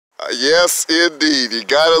Yes, indeed. You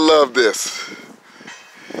gotta love this.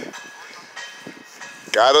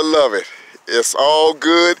 Gotta love it. It's all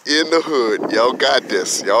good in the hood. Y'all got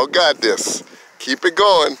this. Y'all got this. Keep it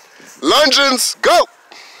going. Lungeons, go!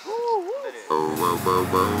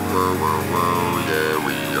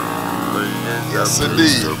 Yes,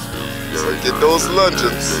 indeed. So get those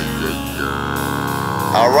lungeons.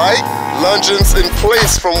 All right, lungeons in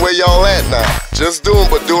place from where y'all at now. Just do them,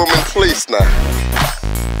 but do them in place now.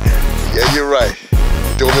 Yeah, you're right.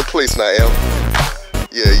 Do them in place now, L.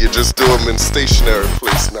 Yeah, you just do them in stationary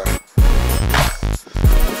place now.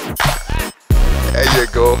 There you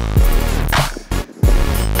go.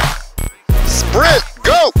 Sprint,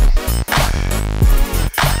 go!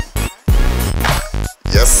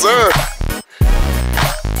 Yes, sir.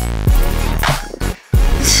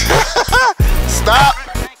 Stop,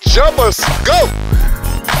 jumpers, go!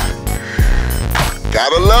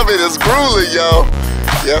 Gotta love it, it's grueling, y'all.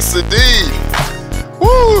 Yes, indeed.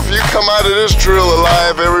 Woo, if you come out of this drill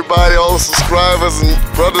alive, everybody, all the subscribers and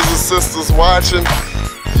brothers and sisters watching,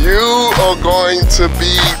 you are going to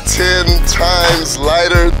be 10 times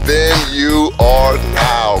lighter than you are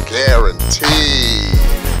now, guaranteed.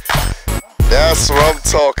 That's what I'm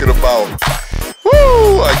talking about.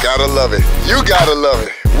 Woo, I gotta love it. You gotta love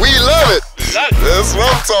it. We love it. That's what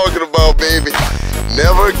I'm talking about, baby.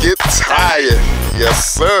 Never get tired.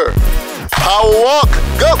 Yes, sir. Power walk,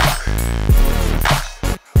 go.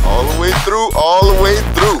 All the way through, all the way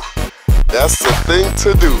through. That's the thing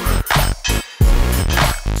to do.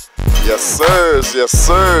 Yes, sirs, yes,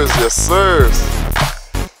 sirs, yes, sirs.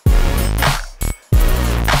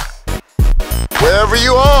 Wherever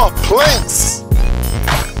you are, planks.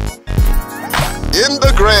 In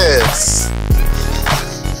the grass.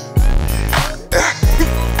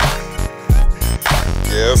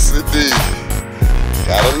 Yes, indeed.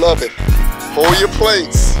 Gotta love it. Hold your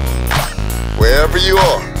planks. Wherever you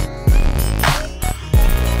are.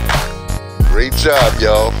 Great job,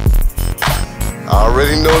 y'all. I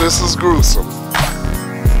already know this is gruesome.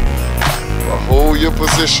 But hold your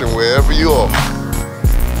position wherever you are.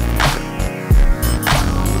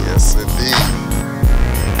 Yes, indeed.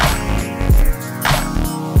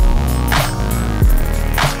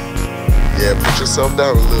 Yeah, put yourself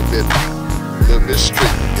down a little bit straight.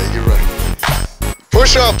 Yeah, you're right.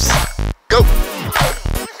 Push-ups, go.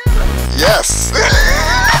 Yes.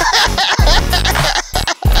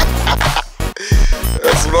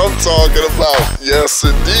 That's what I'm talking about. Yes,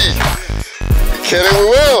 indeed. We can and we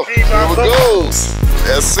will. Here it goes.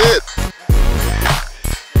 That's it.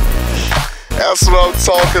 That's what I'm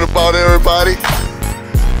talking about, everybody.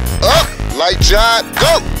 Up, light jog,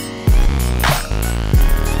 go.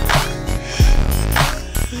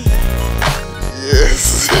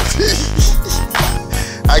 Yes, indeed.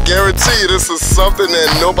 I guarantee you this is something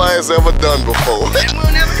that nobody's ever done before. And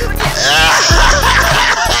we'll never do it again.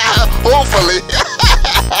 Hopefully.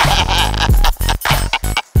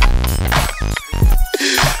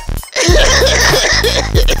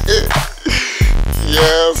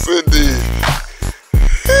 Yes, indeed.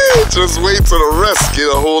 Just wait till the rest get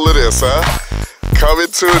a hold of this, huh? Coming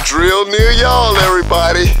to a drill near y'all,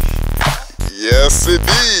 everybody. Yes,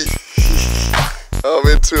 indeed.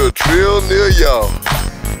 Coming to a drill near y'all.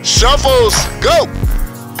 Shuffles, go!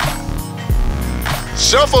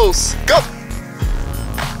 Shuffles, go!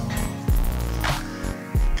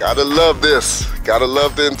 Gotta love this. Gotta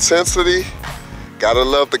love the intensity. Gotta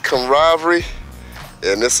love the camaraderie.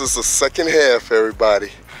 And this is the second half,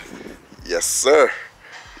 everybody. Yes, sir.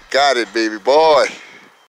 Got it, baby boy.